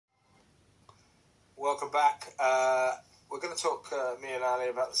Welcome back. We're going to talk, me and Ali,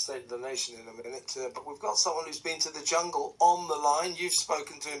 about the state of the nation in a minute, but we've got someone who's been to the jungle on the line. You've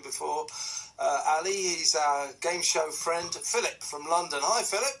spoken to him before. Ali, he's our game show friend, Philip from London. Hi,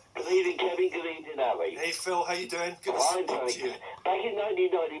 Philip. Good evening, Kevin. Good evening, Ali. Hey, Phil. How you doing? Good to Fine, speak to you. Back in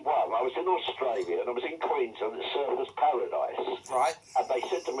 1991, I was in Australia and I was in Queensland at Surfers Paradise. Right. And they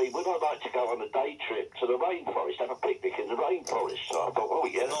said to me, would I like to go on a day trip to the rainforest, have a picnic in the rainforest? So I thought, oh,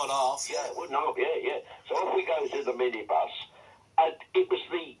 yeah. Not half. Yeah, wouldn't half, yeah. So off we go to the minibus. And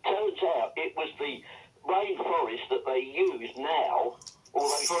turns out it was the rainforest that they use now.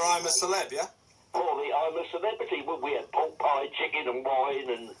 For I'm a Celeb, yeah? For the I'm a Celebrity. We had pork pie, chicken and wine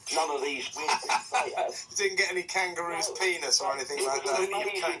and none of these weird things they have. You didn't get any kangaroo's penis or anything like that?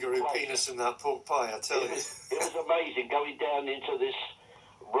 Plenty of kangaroo penis in that pork pie, I tell you. It was amazing going down into this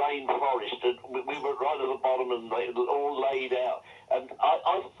rainforest, and we were right at the bottom and they were all laid out. And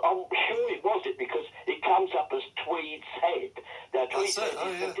I'm sure it was because it comes up as Tweed's Head. Now, Tweed's Head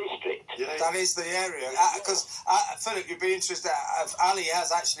is the district. Yeah. That is the area. Because, Philip, you'd be interested, Ali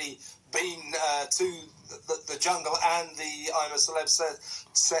has actually been to the jungle and the I'm a Celeb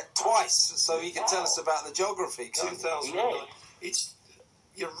set twice, so he can tell us about the geography. 2009.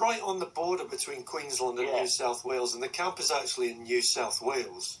 You're right on the border between Queensland and New South Wales, and the camp is actually in New South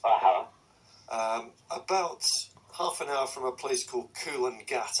Wales. About half an hour from a place called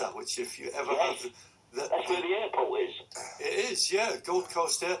Coolangatta, which if you ever have... That's where the airport is. It is, yeah, Gold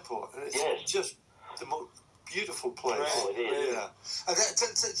Coast Airport. And it's just the most beautiful place. Oh, it is. Yeah.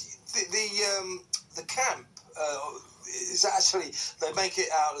 The camp is actually, they make it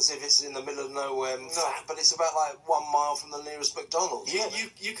out as if it's in the middle of nowhere, but it's about like 1 mile from the nearest McDonald's. Yeah,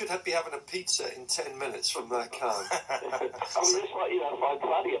 you could be having a pizza in 10 minutes from that camp. I mean, that's what I find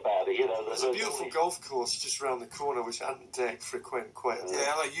funny about it. There's a beautiful golf course just around the corner, which I hadn't dared frequent quite a lot.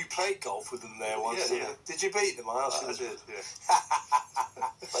 Yeah, like you played golf with them there once. Yeah. Did you beat them? I did, yeah.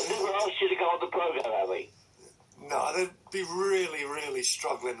 They never asked you to go on the programme, have they? No, they'd be really, really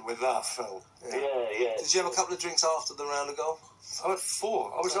struggling with that, Phil. Yeah. Did you have a couple of drinks after the round of golf? I had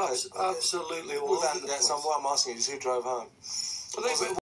 4. I was absolutely all over the place. What I'm asking you is who drove home.